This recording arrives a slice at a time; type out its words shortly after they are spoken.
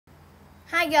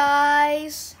Hi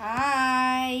guys,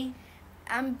 Hi.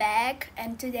 I'm back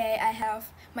and today I have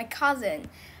my cousin.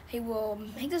 He will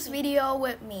make this video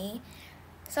with me.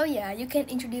 So yeah, you can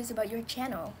introduce about your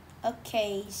channel.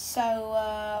 Okay,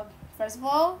 so first of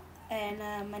all,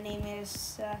 my name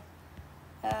is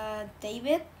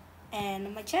David,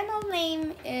 and my channel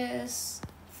name is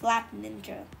Flat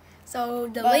Ninja. So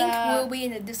the link will be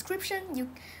in the description. You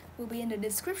will be in the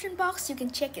description box. You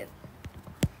can check it.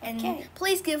 And Okay.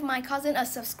 please give my cousin a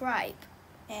subscribe.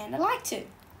 And I like to.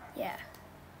 Yeah.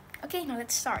 Okay, now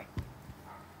let's start.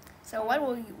 So what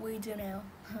will we do now?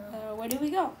 Where do we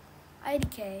go?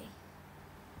 IDK.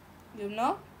 You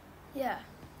know? Yeah.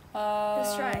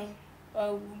 Let's try.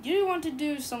 Do you want to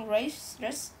do some race?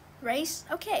 Race?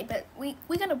 Okay, but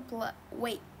we're gonna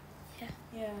wait.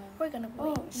 Yeah. We're gonna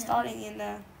wait. Oh, starting in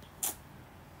the.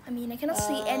 I mean, I cannot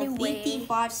see any way.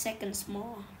 55 seconds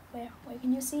more. Where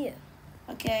can you see it?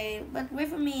 Okay, but wait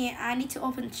for me. I need to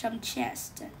open some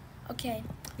chest. Okay.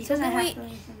 Because so I have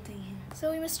we something here.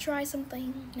 so we must try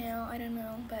something now. I don't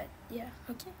know, but yeah.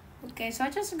 Okay. Okay, so I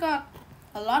just got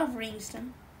a lot of rings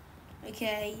then.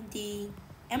 Okay, the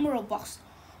emerald box.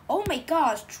 Oh my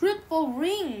gosh, triple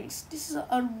rings. This is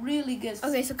a really good.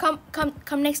 Okay, so come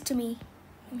next to me.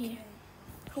 Come here.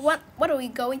 What are we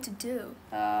going to do?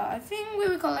 I think we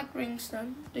will collect rings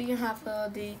then. Do you have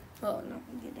the? Oh no,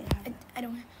 you didn't have it. I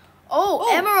don't. Oh,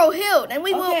 Emerald Hill. Then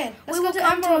we will. Okay, let's we go will to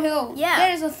come Emerald Hill. Yeah.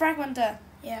 There is a fragment there.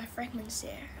 Yeah, fragments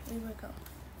there. We will go.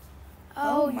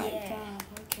 Oh my yeah. god.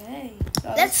 Okay.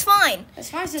 So That's fine. Let's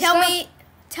find this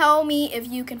Tell me if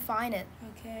you can find it.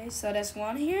 Okay, so there's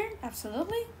one here.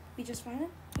 Absolutely. We just find it.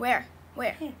 Where?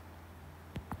 Here.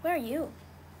 Where are you?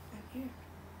 I'm here.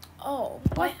 Oh,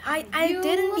 What I are you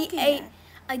looking at?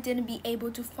 I didn't be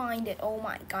able to find it. Oh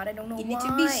my god, I don't know why. You need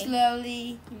to be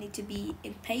slowly. You need to be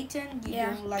impatient. You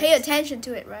Yeah, don't like pay attention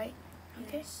to it, right?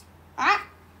 Okay. Yes. Ah!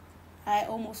 I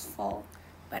almost fall.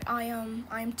 But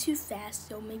I'm too fast,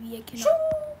 so maybe I cannot.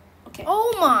 Okay.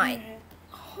 Oh my!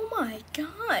 Oh my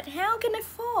god! How can I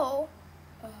fall?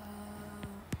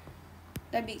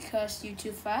 That because you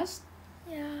too fast.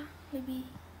 Yeah, maybe.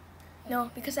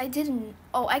 No, because I didn't.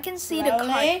 Oh, I can see the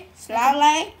card.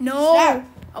 Slowly. No. Slow.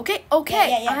 Okay.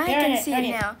 Yeah. I Here, can here, see right it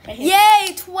here, now. right here.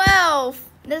 Yay! 12.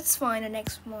 Let's find the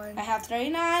next one. I have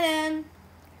 39 and.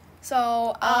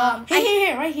 So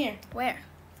Here, right here. Where?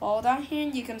 Fall down here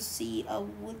and you can see a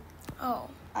wood. Oh.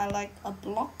 I like a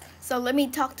block. So let me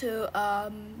talk to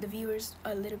the viewers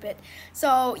a little bit.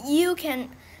 So you can,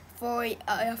 for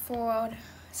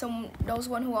those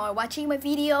one who are watching my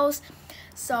videos,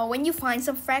 so when you find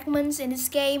some fragments in this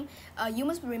game, you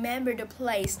must remember the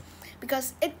place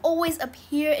because it always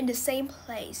appear in the same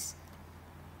place.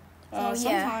 So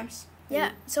Sometimes.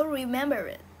 Yeah. So remember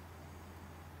it.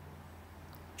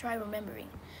 Try remembering.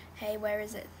 Hey, where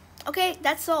is it? Okay,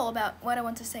 that's all about what I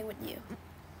want to say with you.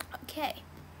 Okay.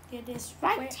 It is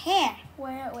right here.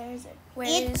 Where is it?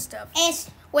 Where's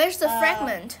the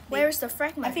fragment? Where is the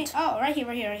fragment? I think. Oh, right here.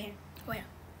 Where?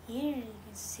 Here you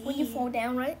can see. When you fall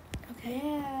down, right? Okay.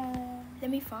 Yeah.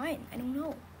 Let me find. I don't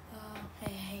know.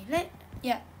 Hey.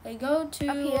 They go to.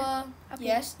 Up here. Up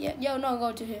yes. here. Yeah. No.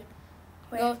 Go to here.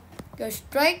 Where? Go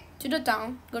straight to the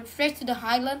town. Go straight to the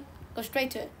highland. Go straight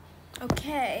to it.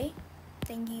 Okay.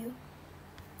 Thank you.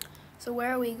 So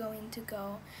where are we going to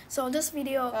go? So this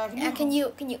video, can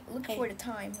you look for the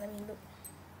time? Let me look.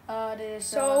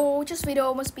 So this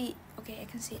video must be okay. I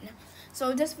can see it now.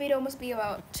 So this video must be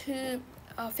about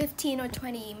 15 or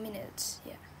 20 minutes.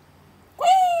 Yeah.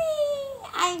 Whee!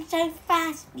 I'm so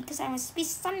fast because I'm a speed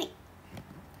Sonic.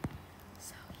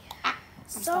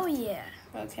 So yeah.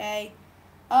 Okay.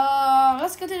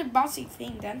 Let's go to the bouncy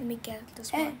thing then. Let me get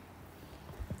this one.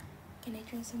 Can I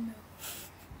drink some milk?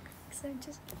 Cause I'm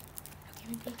just. Okay,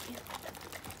 maybe I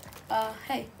can.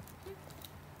 Hey.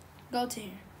 Go to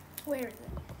here. Where is it?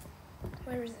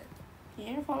 Where is it?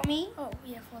 Here, follow me. Oh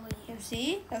yeah, follow you. You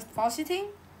see? That's the bouncy thing.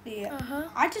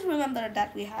 I just remember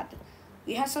that we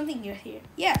had something here.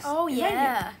 Yes. Oh it's right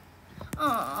yeah. here.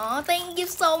 Aw, thank you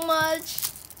so much.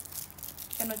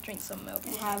 Gonna drink some milk.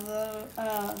 You have a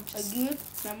good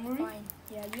memory. Fine.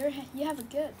 Yeah, you have a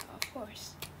good, of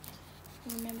course.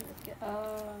 You remember it good.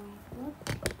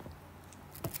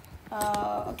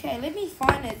 Okay, let me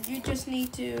find it. You just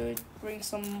need to bring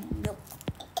some milk.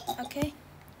 Okay.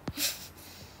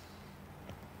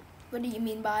 What do you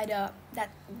mean by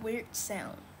that weird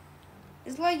sound?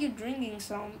 It's like you're drinking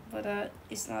some, but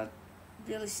it's not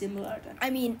really similar. Then.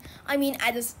 I mean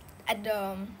at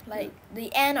the like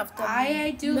the end of the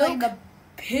I do milk. like the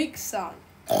pig sound.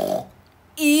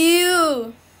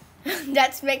 Ew.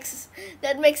 that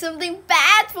makes something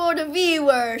bad for the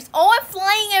viewers. Oh, I'm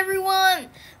flying, everyone.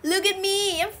 Look at me.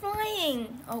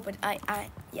 thing. Oh, but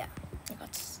yeah, I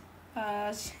got this.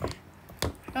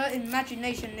 Her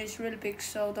imagination is really big,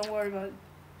 so don't worry about it.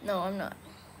 No, I'm not.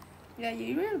 Yeah,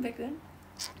 you're really big then.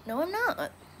 No, I'm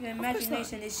not. Your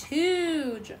imagination is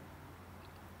huge.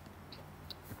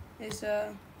 It's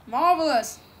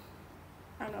marvelous.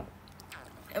 I don't know.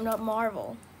 I'm not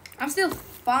Marvel. I'm still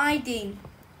finding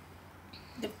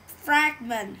the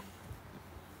fragment.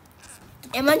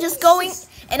 And I'm just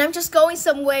going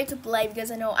somewhere to play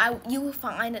because I know you will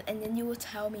find it and then you will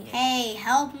tell me. Hey,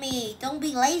 help me! Don't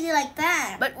be lazy like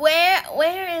that. But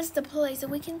where is the place that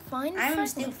we can find? I'm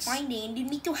still finding. You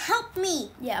need to help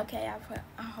me. Yeah, okay,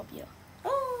 I'll help you.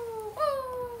 Oh,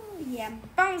 yeah, I'm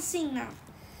bouncing now.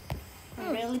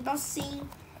 I'm really bouncing.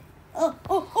 Oh!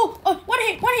 What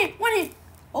hit?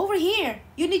 Over here.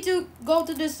 You need to go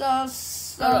to this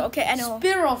okay, I know.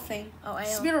 Spiral thing. Oh, I know.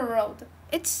 Spiral road.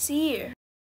 It's here.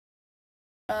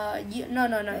 No.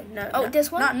 Oh, this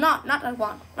one? Not that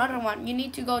one. Not that one. You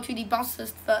need to go to the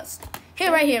bosses first. Here,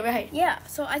 right here. Yeah.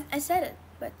 So I said it,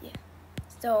 but yeah.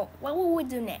 So what will we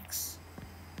do next?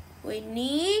 We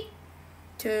need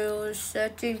to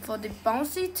searching for the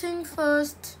bouncy thing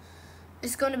first.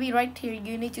 It's gonna be right here.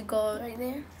 You need to go right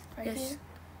there. Right here.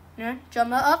 Yeah.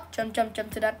 Jump up. Jump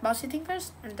to that bouncy thing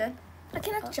first, and then. I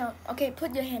cannot jump. Okay,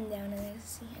 put your hand down and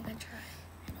let's see. I'm gonna try.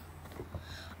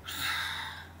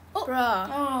 Oh, bruh.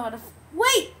 Oh,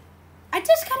 wait! I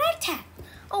disconnected.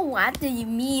 Oh, what do you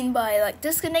mean by like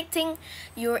disconnecting?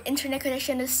 Your internet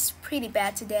connection is pretty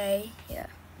bad today. Yeah.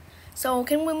 So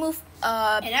can we move?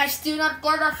 And I still not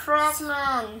got a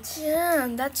fragment. Yeah,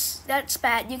 that's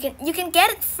bad. You can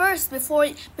get it first before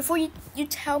you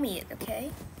tell me it.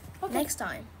 Okay. Next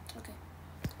time. Okay.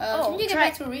 Can you get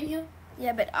back to reading here?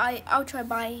 Yeah, but I'll try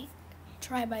buying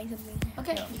something.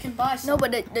 Okay, no. You can buy some. No,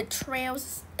 but the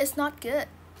trails is not good.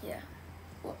 Yeah.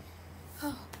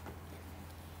 Oh.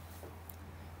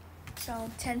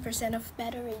 So 10% of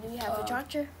battery. Do you have a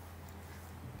charger?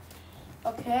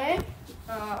 Okay.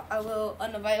 I will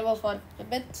unavailable for a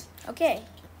bit. Okay.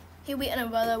 He'll be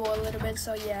unavailable a little bit,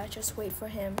 so yeah, just wait for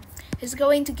him. He's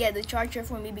going to get the charger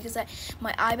for me because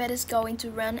my iPad is going to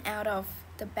run out of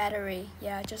the battery.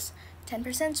 Yeah, just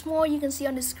 10% more. You can see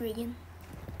on the screen.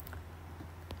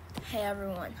 Hey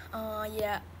everyone.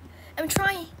 Yeah. I'm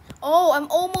trying. Oh, I'm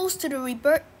almost to the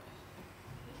rebirth.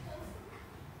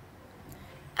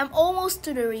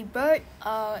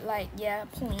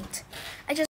 Point.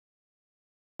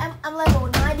 I'm level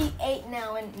 98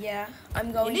 now, and yeah,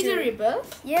 I'm going to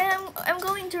rebirth. Yeah, I'm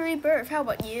going to rebirth. How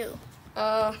about you?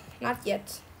 Not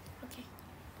yet. Okay,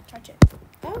 charge it.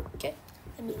 Okay.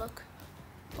 Let me look.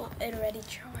 Oh, it already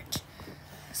charged.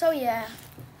 So yeah.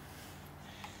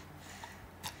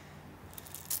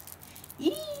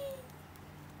 Yee.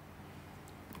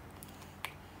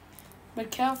 But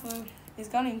careful, it's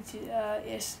going to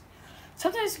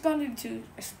sometimes it's going to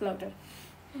explode.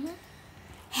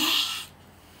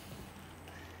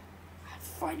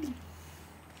 Finally,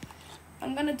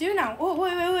 I'm gonna do now. Oh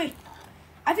wait!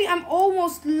 I think I'm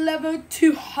almost level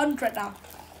 200 now.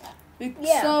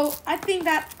 Yeah. So I think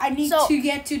that I need to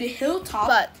get to the hilltop.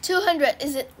 But 200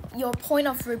 is it your point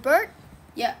of rebirth?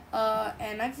 Yeah.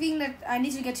 And I think that I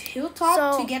need to get to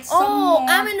hilltop to get some more.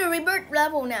 I'm in the rebirth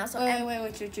level now. So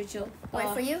wait, chill. Wait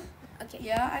for you. Okay.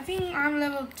 Yeah, I think I'm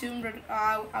level 200.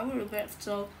 I will rebirth.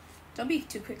 So don't be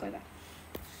too quick like that.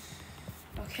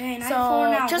 Okay, 94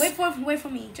 now. Just wait for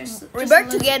me. Just rebirth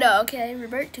together. Okay,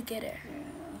 rebirth together.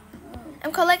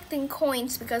 I'm collecting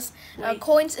coins because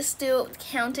coins is still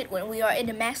counted when we are in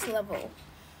the max level.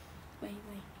 Wait.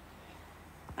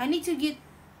 I need to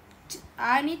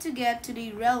get to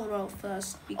the railroad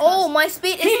first. Oh, my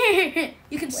speed is.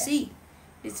 You can see,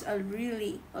 it's a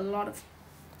lot of.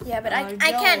 Yeah, but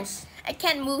I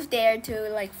can't move there to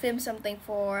like film something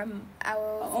for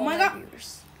our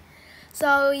viewers.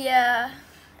 So yeah,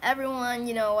 everyone,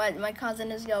 you know what? My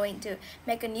cousin is going to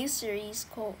make a new series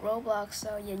called Roblox.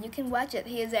 So yeah, you can watch it.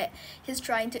 He's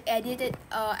trying to edit it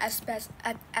as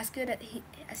good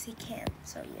as he can.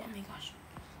 So yeah.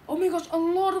 Oh my gosh! A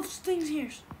lot of things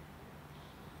here.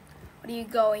 What are you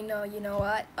going? No, you know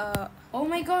what? Oh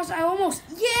my gosh!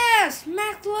 Yes,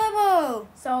 max level.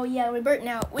 So yeah, rebirth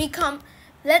now.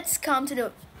 Let's come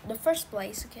to the first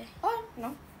place. Okay. Oh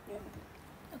no.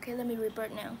 Okay, let me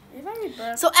rebirth now. If I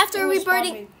rebirth, so after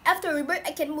rebirth,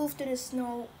 I can move to the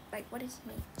snow. Like what is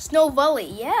it? Snow Valley.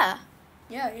 Yeah.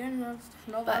 Yeah, you're in the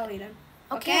Snow Valley then.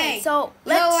 Okay, so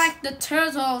we're like the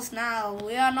turtles now.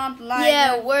 We are not like.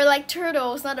 Yeah, we're like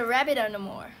turtles, not a rabbit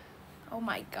anymore. Oh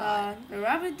my god. The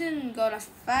rabbit didn't go that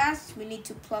fast. We need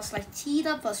to plus like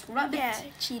cheetah plus rabbit. Yeah,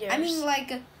 cheetahs. I mean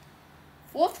like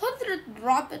 400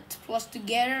 rabbit plus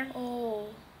together. Oh.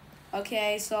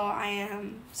 Okay, so I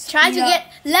am trying to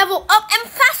get level up. I'm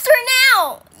faster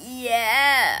now.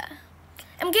 Yeah.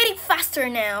 I'm getting faster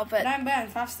now, but I'm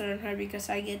faster than her because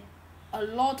I get a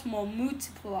lot more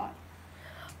multiply.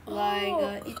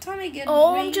 Like each time I get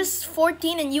I'm just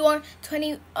 14 and you are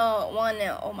 21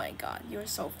 now. Oh my god, you're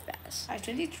so fast. I'm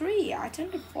 23, I'm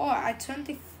 24, I'm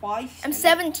 25. I'm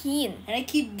 17. And I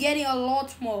keep getting a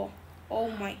lot more. Oh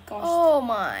my gosh. Oh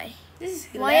my. This is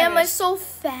hilarious. Why am I so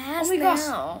fast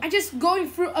now? I'm just going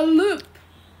through a loop.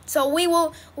 So we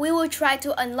will try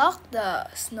to unlock the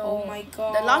snow. Oh my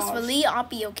god. The Lost Valley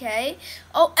Obby, okay?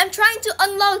 Oh, I'm trying to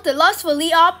unlock the Lost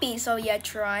Valley Obby. So yeah,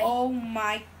 try. Oh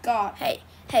my god.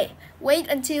 Hey, wait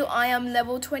until I am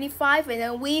level 25 and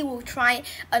then we will try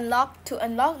to unlock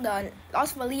the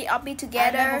Lost Valley Obby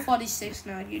together. I'm level 46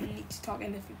 now. You don't need to talk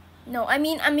anything. No, I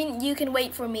mean you can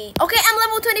wait for me. Okay, I'm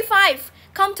level 25.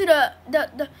 Come to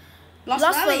the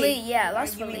Lost Valley. Yeah,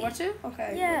 Lost Valley. You mean what too?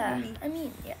 Okay. Yeah, I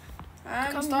mean, yeah.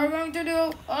 I'm starting to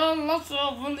do Lost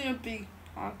Valley Obby.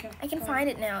 Okay. I can find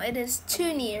it now. It is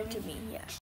too near to me. Yeah.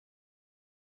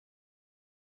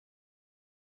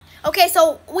 Okay,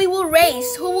 so we will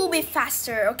race. Who will be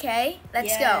faster? Okay,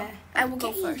 let's go. I will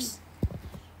go first.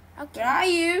 Okay. Where are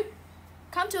you?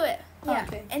 Come to it. Yeah.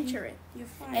 Okay. Enter it. You're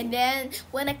fine. And then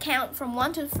when I count from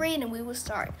 1 to 3, and then we will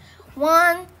start.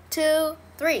 1, 2,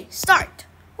 3. Start.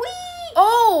 Whee!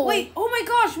 Oh. Wait. Oh my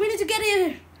gosh. We need to get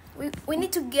in. We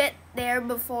need to get there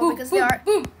before Boom, because boom, they are.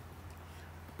 Boom.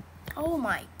 Oh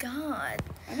my god.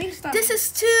 I think stop. This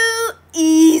is too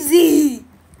easy.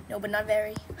 No, but not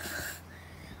very.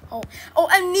 Oh,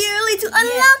 I'm nearly to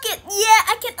unlock it. Yeah,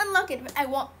 I can unlock it,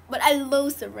 but I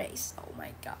lose the race. Oh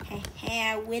my god.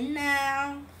 I win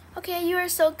now. Okay, you are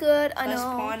so good. I That's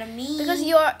know. part of me. Because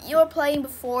you're playing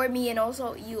before me, and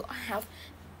also you have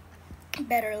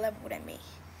better level than me.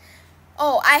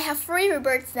 Oh, I have 3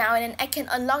 rebirths now, and then I can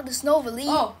unlock the Snow Valley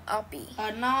Obby.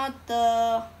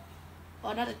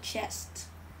 Another chest.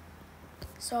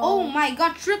 So. Oh my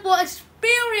god, triple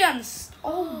experience.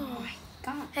 Oh my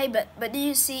god. Hey, but do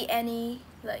you see any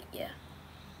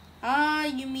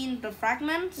You mean the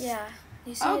fragments? Yeah.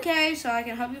 You see okay, so I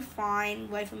can help you find.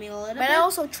 Wait for me a little bit. But I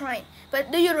also tried.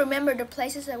 But do you remember the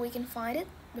places that we can find it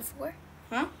before?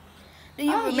 Huh? Do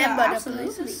you remember the absolutely.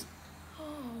 places?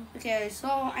 Okay, so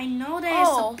I know there's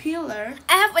a pillar.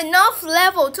 I have enough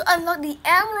level to unlock the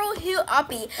Emerald Hill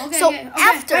Obby. Okay, so okay.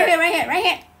 after right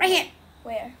here.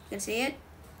 Where? You can see it.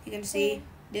 You can see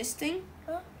this thing.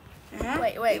 Huh?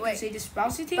 Wait. You can see this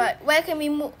bouncy thing. But where can we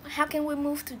move? How can we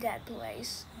move to that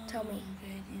place? Tell me.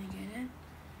 Okay, did you get it?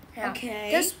 How?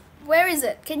 Okay. Where is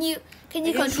it? Can you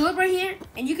control look right here,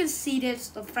 and you can see the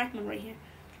fragment right here.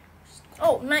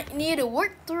 Oh, near the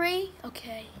word 3.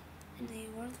 Okay.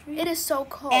 It is so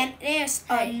cold. And there's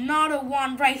another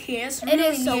one right here. It's really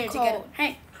it is so near cold. together.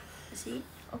 Hey, see?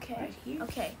 Okay. Right here.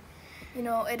 Okay. You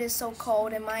know it is so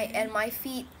cold, and my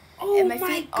feet. Oh and my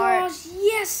feet gosh!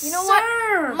 Yes. You know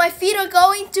sir. what? My feet are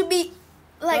going to be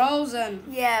like frozen.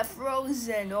 Yeah,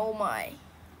 frozen. Oh my.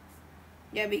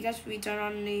 Yeah, because we turn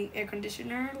on the air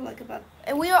conditioner like about.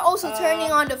 And we are also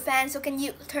turning on the fan. So can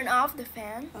you turn off the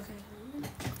fan? Okay.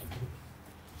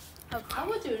 Okay. I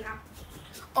will do it now.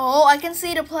 Oh, I can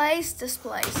see the place. This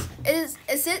place. Is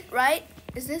it right?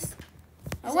 Is this?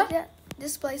 What?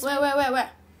 This place. Wait.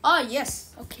 Oh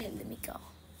yes. Okay, let me go.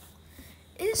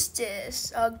 Is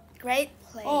this a great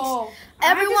place? Oh,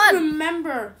 everyone, I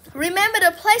just remember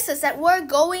the places that we're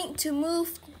going to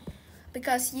move,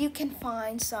 because you can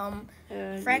find some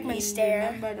fragments there.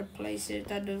 Remember the places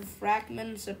that the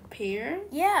fragments appear?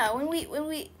 Yeah, when we find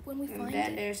it. And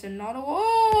then there's another one.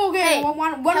 Oh, okay. Hey, one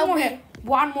more here.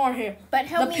 One more here. But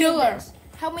help me pillar. in this.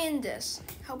 Help me in this.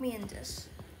 Help me in this.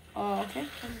 Oh, okay.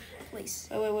 Please.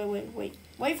 Wait.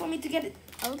 Wait for me to get it.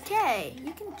 Okay,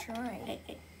 you can try.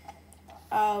 Hey.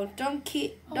 Oh, don't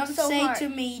so say hard. to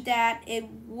me that it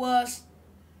was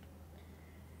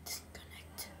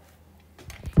disconnect.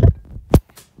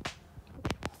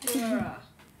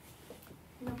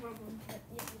 No problem. Yeah,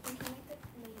 you can connect it.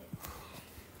 Need it.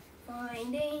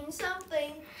 Finding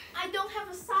something. I don't have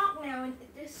a sock now, and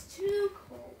it's too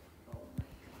cold. Oh my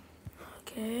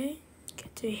god. okay.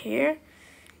 Get to here,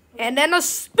 and then a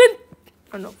spin.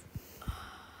 Oh no.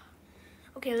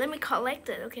 Okay, let me collect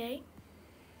it. Okay.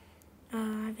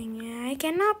 I think I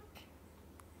cannot.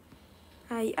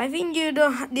 I think you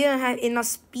didn't have enough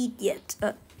speed yet.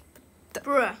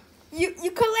 Bruh,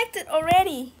 you collected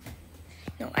already.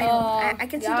 No, I don't. I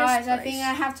can see this place. I think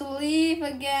I have to leave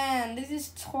again. This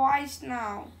is twice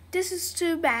now. This is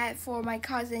too bad for my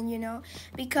cousin, you know,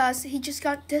 because he just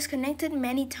got disconnected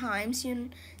many times,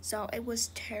 so it was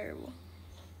terrible.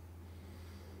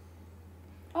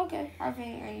 Okay, I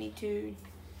think I need to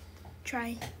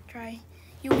try.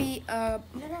 You'll be a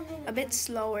bit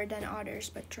slower than others,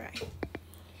 but try.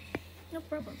 No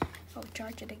problem. I'll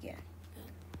charge it again.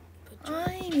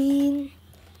 I mean,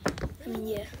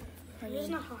 yeah. It's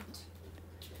not hot.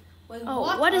 Wait,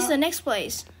 what is the next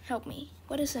place? Help me.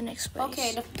 What is the next place?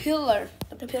 Okay, the pillar.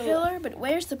 The pillar? But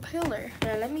where's the pillar?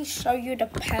 Now, let me show you the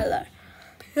pillar.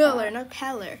 Pillar, not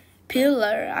pillar.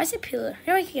 Pillar. I said pillar.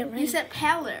 Here I can. You said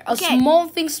pillar. Okay. A small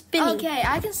thing spinning. Okay,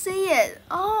 I can see it.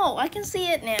 Oh, I can see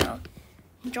it now.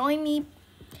 Join me,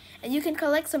 and you can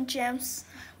collect some gems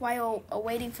while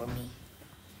waiting for me.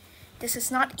 This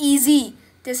is not easy.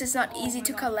 This is not easy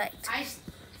to collect.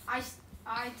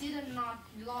 I did not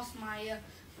lost my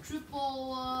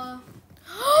triple.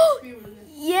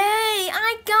 Yay!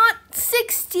 I got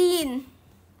 16.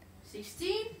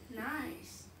 16?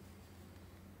 Nice.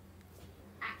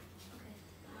 Okay.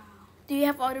 Wow. Do you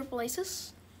have other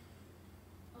places?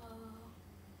 Okay.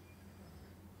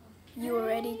 You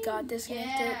already got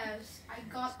disconnected? Yes, I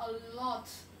got a lot.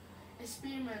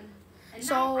 Experiment. And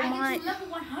so now I get to level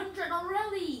 100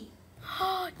 already.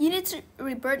 You need to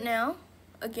rebirth now?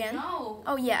 Again? No.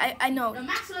 Oh yeah, I know. The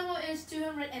max level is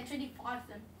 225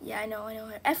 then. Yeah, I know.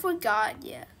 I forgot,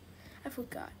 yeah. I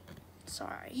forgot.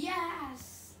 Sorry.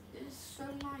 Yes. It's so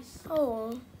nice.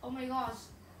 Oh. Oh my gosh.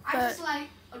 I'm just like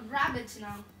a rabbit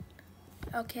now.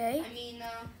 Okay. I mean,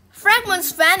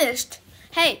 fragments vanished.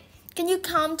 Hey, can you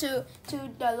come to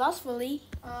the Lost Valley?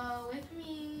 With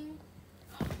me.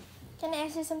 Can I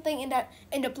ask you something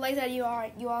in the place that you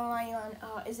are lying on?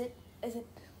 Is it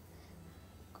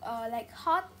like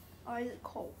hot or is it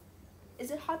cold?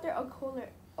 Is it hotter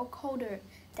or colder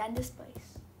than this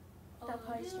place? That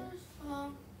place there.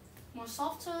 More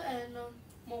softer and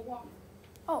more warm.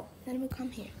 Oh, then we come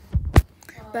here.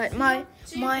 But my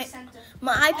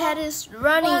iPad is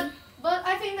running. But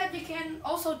I think that you can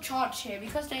also charge here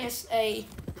because there's a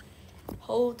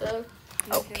holder.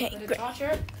 Okay, great.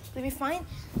 Charger. Let me find.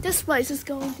 This place is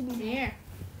going to be here.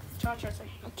 Charger.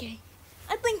 Okay.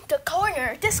 I think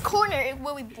this corner, it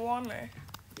will be warmer.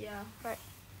 Yeah. Right.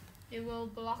 It will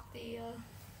block the.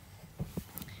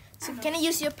 So can I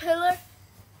use your pillow?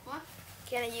 What?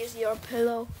 Can I use your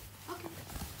pillow? Okay.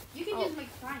 You can use my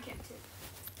blanket too.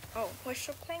 Oh, where's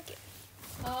your blanket?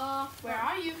 Where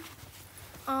are you?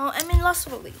 I'm in Lost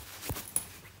Valley.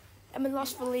 I'm in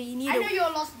Lost Valley. You need I know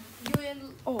you're lost. You're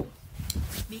in. Oh.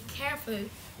 Be careful.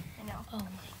 I know. Oh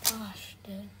my gosh,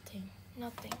 the thing.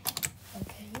 Nothing.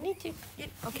 Okay. You need to. You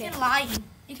can lie.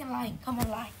 You can lie. Come on,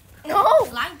 lie. No.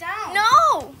 Lie down.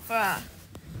 No. Bruh.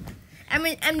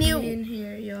 I'm new. In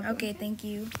here, you're okay, thank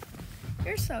you.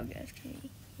 You're so good, Katie.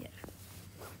 Yeah.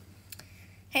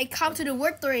 Hey, come to the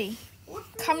word 3.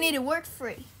 Come near the word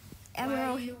 3.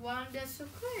 Emerald. Why you want that so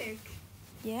quick?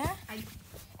 Yeah.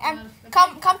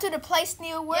 Come to the place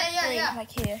near word 3. Yeah.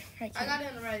 Like here. Right here. I got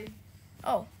it already.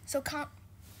 Oh, so come.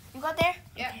 You got there?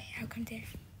 Yeah. Okay, I'll come there.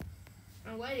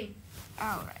 I'm waiting.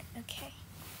 All right. Okay.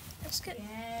 That's good.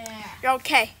 Yeah.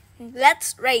 Okay.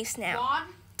 Let's race now. 1,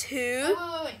 2.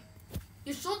 Wait.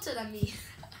 You're shorter than me.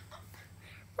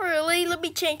 Really? Let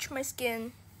me change my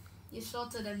skin. You're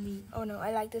shorter than me. Oh no,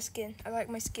 I like the skin. I like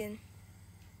my skin.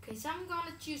 Okay, so I'm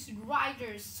gonna choose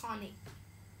Ryder Sonic.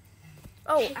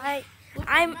 Oh, I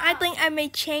think I may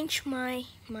change my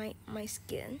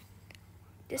skin.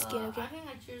 This skin, okay? I think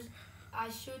I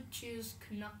should choose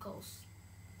Knuckles.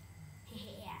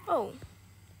 Yeah. Oh.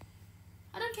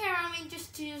 I don't care. I mean,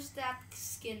 just choose that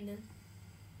skin then.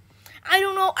 I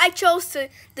don't know. I chose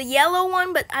the yellow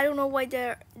one, but I don't know why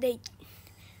they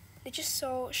just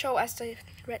show us the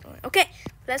red one. Okay,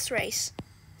 let's race.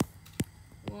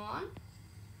 1,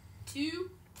 2,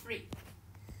 3.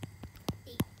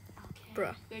 Okay.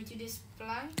 Bruh. Go to this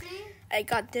blank thing. I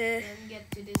got the. Then get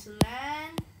to this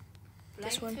land.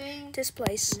 This one. Thing, this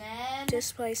place. land.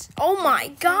 This place. Oh my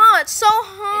God! So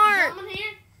hard.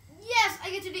 Here. Yes, I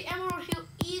get to the Emerald Hill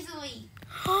easily.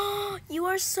 You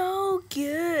are so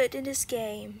good in this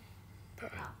game. No,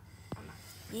 I'm not.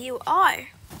 You are.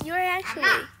 You are actually.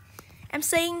 I'm not. I'm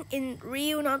saying in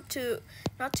real, not to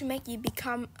make you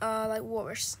become like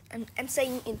worse. I'm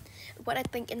saying in what I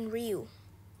think in real.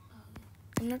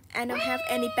 I don't have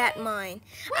any bad mind.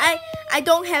 I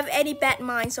don't have any bad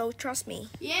mind, so trust me.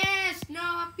 Yes, no,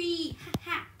 Uppy.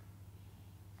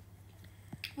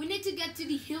 We need to get to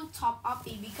the hilltop,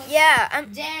 Uppy, because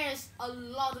there's a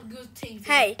lot of good things.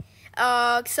 Hey,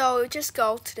 so just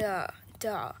go to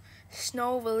the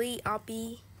Snow Valley,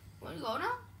 Uppy. Want to go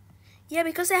now? Yeah,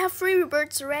 because I have 3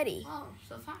 rebirths already. Oh,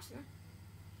 so fast, huh?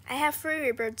 I have 3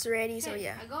 rebirths already, so Okay,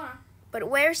 yeah. I go now. But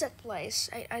where's that place?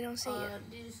 I don't see it.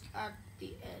 This is at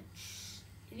the edge.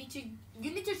 You need to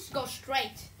You need to go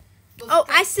straight. Oh,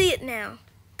 I see it now.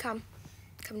 Come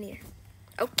near.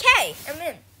 Okay, I'm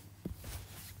in.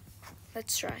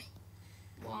 Let's try.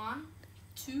 1,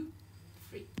 2,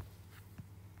 3.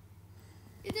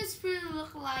 It does really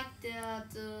look like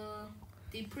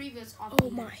the previous option. Oh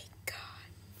my god.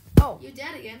 Oh, you're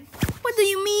dead again. What do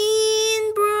you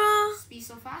mean, bruh? Speed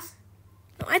so fast.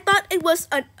 No, I thought it was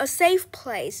a safe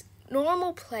place,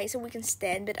 normal place that we can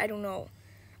stand, but I don't know.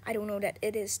 I don't know that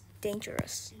it is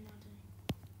dangerous.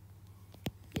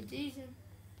 It isn't.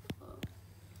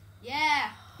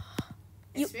 Yeah.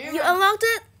 You unlocked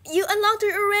it? You unlocked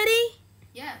it already?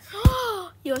 Yes.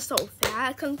 You're so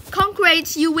fast.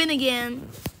 Congrats, you win again.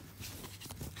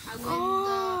 I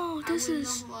win this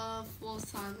is the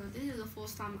fourth time. This is the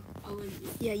fourth time I win.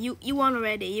 Yeah, you won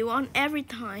already. You won every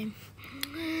time.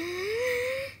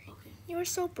 Okay. You're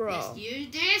so pro. Let's use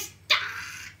this.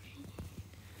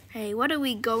 Hey, what are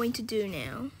we going to do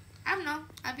now? I don't know.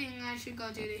 I think I should go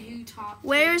to the hilltop.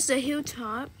 Where's the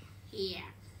hilltop? Here.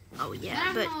 Oh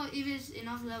yeah, but I don't know if it's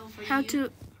enough level for how you.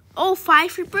 to? Oh,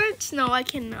 5 rebirths? No, I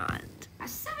cannot. I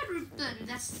 7 rebirths.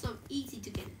 That's so easy to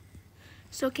get.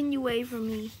 So can you wait for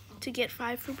me to get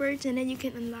 5 rebirths and then you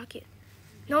can unlock it?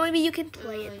 No, maybe you can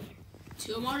play it.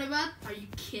 2 more rebirths? Are you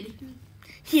kidding me?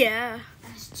 Yeah.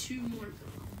 That's 2 more rebirths.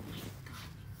 Oh my god.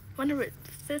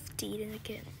 150 then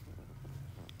again.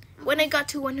 Okay. When I got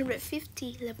to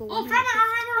 150 level. Oh, fragment on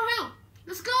Emerald Hill.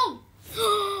 Let's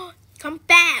go. Come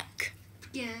back.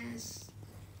 Yes.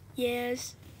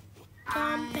 Yes.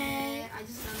 Come back. I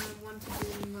just don't want to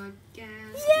do like gas.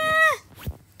 Yeah.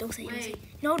 Don't sing. Wait. Don't sing.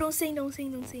 No, don't sing. Don't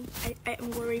sing. Don't sing. I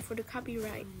am worried for the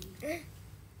copyright.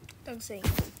 Don't sing.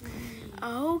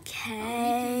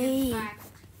 Okay.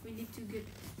 We need to get.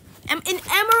 I'm in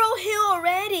Emerald Hill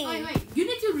already. Wait. You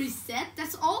need to reset.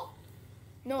 That's all.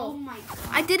 No. Oh my god.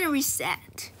 I didn't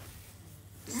reset.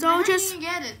 So I just. didn't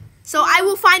get it. So I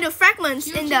will find the fragments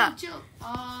Chill.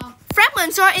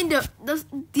 Fragments are in the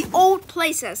old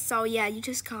places. So yeah, you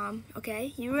just come.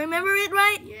 Okay, you remember it,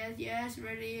 right? Yes.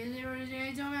 Ready.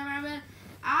 Don't remember.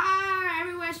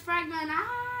 Everywhere's fragment.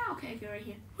 Okay, right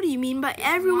here. What do you mean by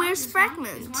everywhere's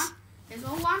fragments? There's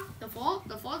one. The fourth.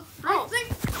 Right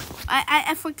thing.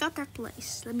 I forgot that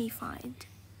place. Let me find.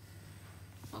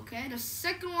 Okay, the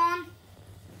second one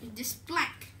is this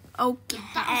blank. Okay,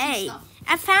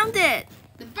 I found it.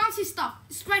 The bouncy stuff.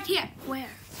 It's right here. Where?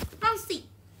 Bouncy.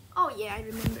 Oh yeah, I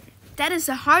remember. That is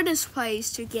the hardest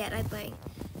place to get, I think.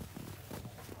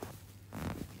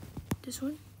 This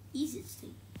one? Easiest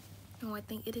thing. No, I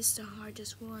think it is the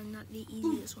hardest one, not the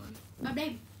easiest one. Bada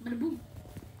bang, bada boom.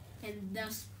 And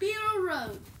the Spiral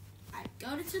Road. I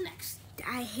go to next.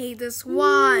 I hate this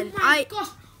one. Oh my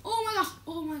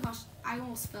gosh. I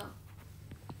almost fell.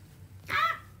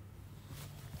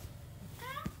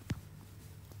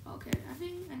 Okay, I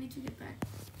think I need to get back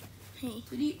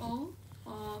to the O.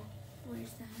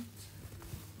 Where's that?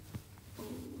 Oh,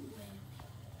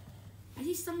 wait. I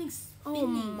see something spinning. Oh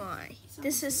my.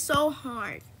 This is so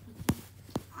hard.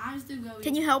 I'm still going.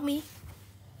 Can you help me?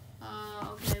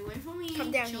 Okay, wait for me.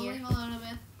 Come down Chilling here. a little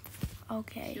bit.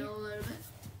 Okay. Chill a little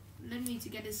bit. Let me to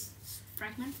get this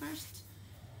fragment first.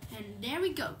 And there we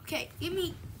go. Okay, give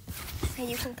me. Hey,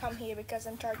 you can come here because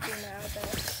I'm charging now.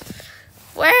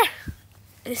 Where?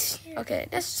 Okay,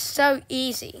 that's so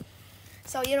easy.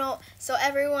 So so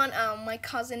everyone, my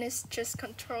cousin is just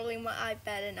controlling my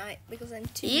iPad and because I'm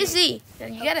too easy.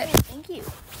 You get it. Thank you.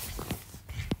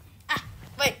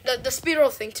 Wait, the spiral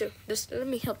thing too. Let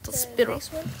me help the spiral.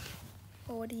 Next one?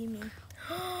 Oh, what do you mean?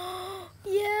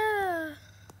 Yeah.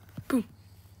 Boom,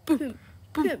 boom,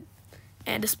 boom.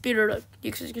 And the spiral,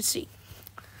 you can see.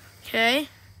 Okay.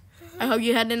 I hope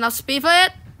you had enough speed for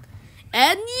it.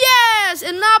 And yes,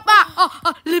 enough.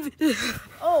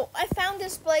 Oh, I found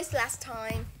this place last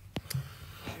time.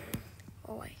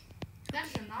 Oh wait.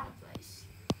 That's another place.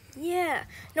 Yeah.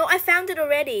 No, I found it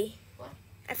already. What?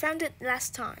 I found it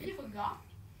last time. You forgot?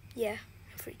 Yeah,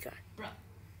 I forgot. Bro.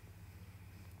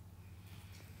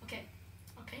 Okay,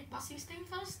 bossy thing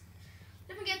first.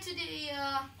 Let me get to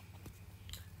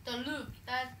the loop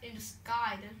that in the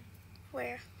sky then.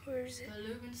 Where is it? The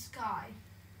loop in the sky.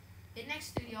 It's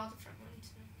next to the other fragment.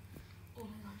 Oh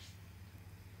my gosh.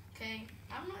 Okay,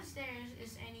 I don't know if there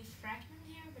is any fragment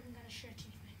here, but I'm gonna search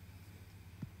anyway.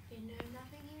 Okay, no,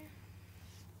 nothing here.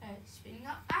 Spinning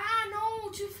up. No,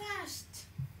 too fast.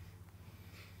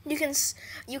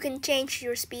 You can change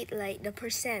your speed like the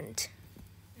percent.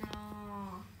 No,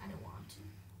 I don't want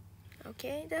to.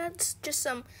 Okay, that's just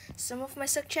some of my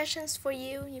suggestions for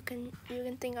you. You can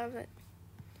think of it.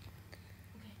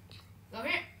 Okay, go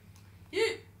here.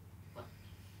 You.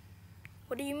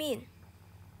 What do you mean?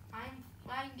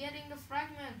 like getting the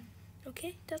fragment.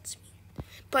 Okay, that's me.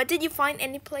 But did you find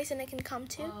any place that I can come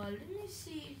to? Let me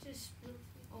see. Just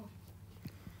oh.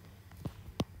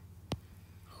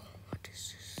 What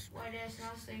is this? Why there's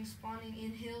nothing spawning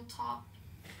in hilltop?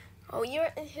 Oh, you're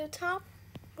at hilltop?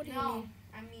 What do you mean?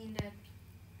 I mean that.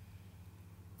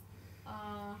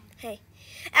 Hey,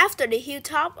 after the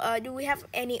hilltop, do we have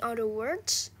any other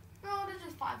words? No, there's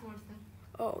just 5 words then.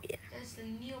 Oh yeah. There's the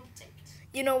Neoptic.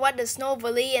 You know what? The snow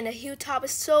valley and the hilltop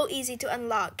is so easy to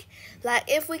unlock. Like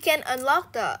if we can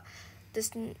unlock the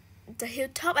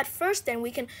hilltop at first, then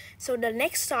we can. So the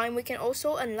next time we can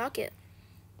also unlock it.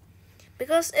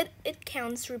 Because it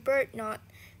counts rebirth, not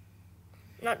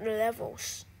the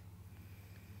levels.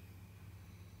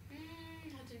 How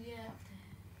to get up there?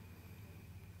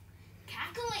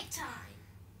 Calculate time.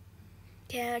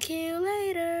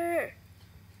 Calculator.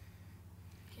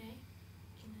 Okay.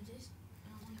 Can do this.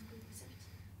 100%.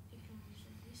 You can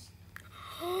use this.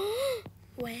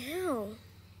 Wow.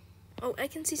 Oh, I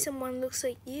can see someone looks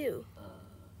like you.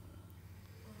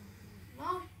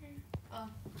 No.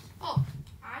 Oh,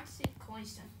 I see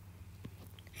coins then.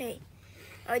 Hey,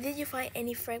 did you find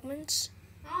any fragments?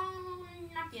 No,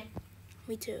 not yet.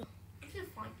 Me too. I'm still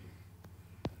finding.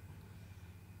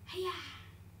 Hey,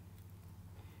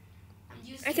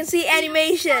 I can see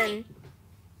animation.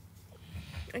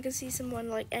 I can see someone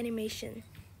like animation.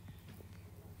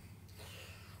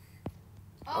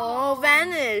 Oh,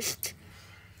 vanished.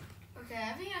 Okay,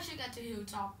 I think I should get to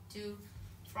hilltop to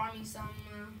farming some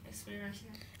experience.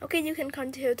 Okay, you can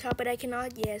come to hilltop, but I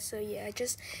cannot yet. So yeah,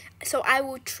 so I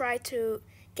will try to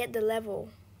get the level,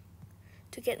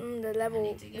 to get the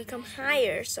level become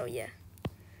higher. So yeah,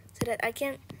 so that I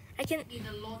can. Need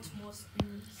a lot more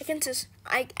spoons.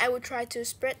 I will try to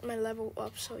spread my level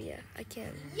up. So yeah, I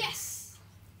can. Yes.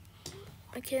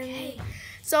 I can. Okay.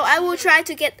 So I will try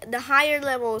to get the higher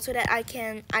level so that I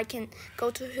can go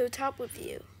to hilltop with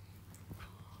you.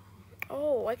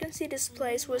 Oh, I can see this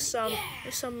place with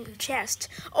some chest.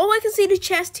 Oh, I can see the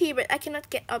chest here, but I cannot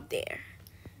get up there.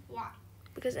 Why?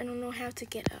 Because I don't know how to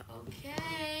get up.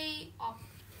 Okay. Up.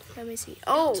 Let me see.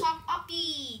 Oh. Hilltop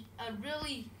uppy. A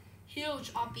really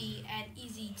huge uppy and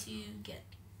easy to get.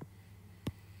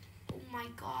 Oh my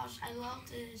gosh, I love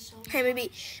this so much. Hey,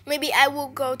 maybe I will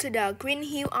go to the Green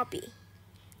Hill uppy.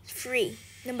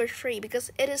 Number 3,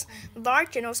 because it is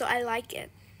large and also I like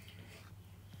it.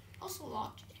 Also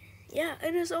large. Yeah,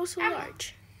 it is also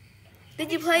large.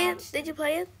 Did you play it? Did you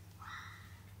play it?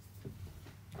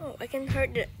 Oh, I can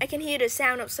hear the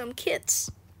sound of some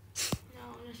kids.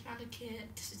 No, there's not a kid.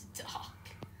 This is a dog.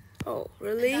 Oh,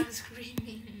 really? The dog is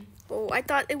screaming. Oh, I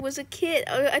thought it was a kid.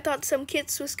 I thought some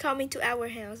kids was coming to our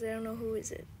house. I don't know who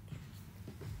is it.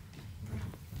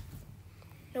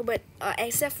 No, but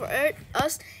except for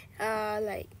us,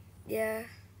 like yeah,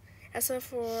 except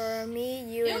for me,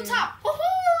 you and Hilltop.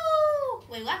 Woohoo!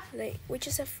 Wait, what? Like we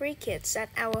just have 3 kids at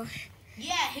our.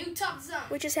 Yeah, Hilltop zone.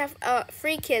 We just have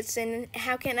 3 kids, and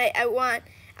how can I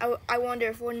wonder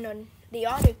if one of the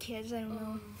other kids. I don't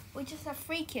know. We just have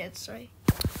 3 kids, right?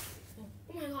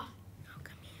 Oh my god.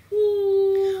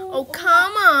 Oh,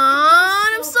 come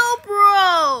on! I'm so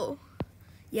pro!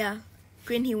 Yeah,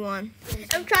 Green Hill won.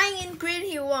 I'm trying in Green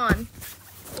Hill won.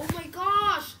 Oh my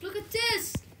gosh! Look at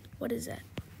this! What is that?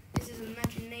 This is a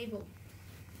magic navel.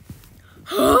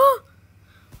 Huh? Oh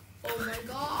my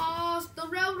gosh! The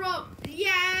railroad!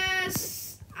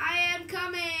 Yes! I am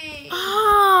coming!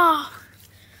 Ah!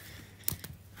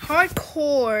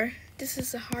 Hardcore. This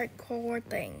is a hardcore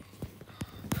thing.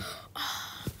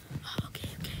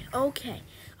 Okay.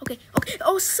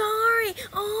 Oh, sorry.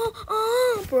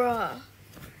 Oh, bruh.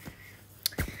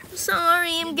 I'm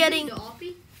sorry. I'm getting. The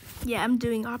oppie? Yeah, I'm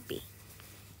doing oppie.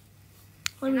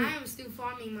 I am still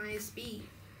farming my speed.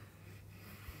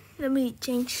 Let me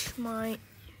change my.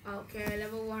 Okay,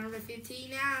 level 150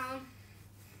 now.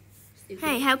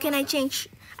 Hey, how can I change?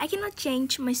 I cannot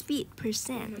change my speed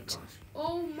percent.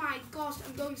 Oh my gosh,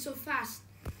 I'm going so fast.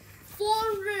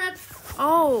 400.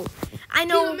 Oh, I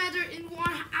know. Kilometer in 1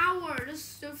 hour. That's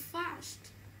so fast.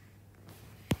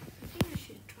 I think I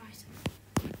should try some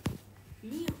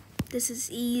meal. This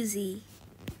is easy.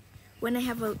 When I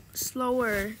have a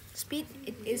slower speed,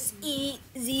 it is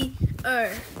easier.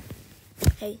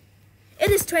 Hey,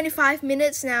 it is 25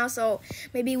 minutes now, so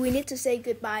maybe we need to say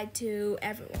goodbye to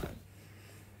everyone.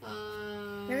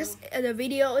 Because the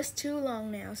video is too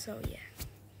long now, so yeah.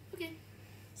 Okay.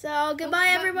 So goodbye,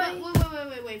 everybody.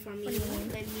 Wait for me.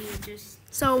 Let me just.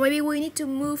 So maybe we need to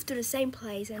move to the same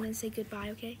place and then say goodbye,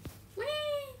 okay? Wait.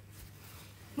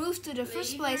 Move to the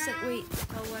first place that we.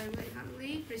 Oh wait, not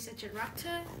leave. Reset your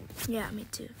character. Yeah, me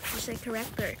too. Reset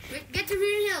character. Wait, get to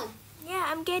Green Hill. Yeah,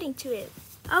 I'm getting to it.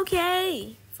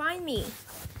 Okay, find me.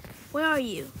 Where are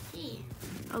you? Here.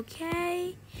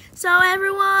 Okay. So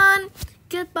everyone,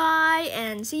 goodbye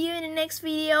and see you in the next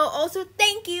video. Also,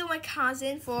 thank you, my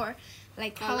cousin, for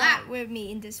collab with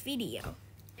me in this video.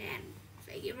 And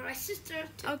thank you for my sister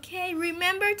too. Okay,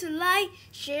 remember to like,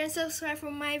 share, and subscribe for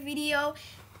my video.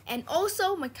 And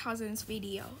also my cousin's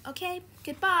video. Okay,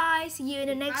 goodbye. See you in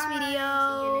the next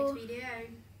video. See you next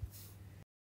video.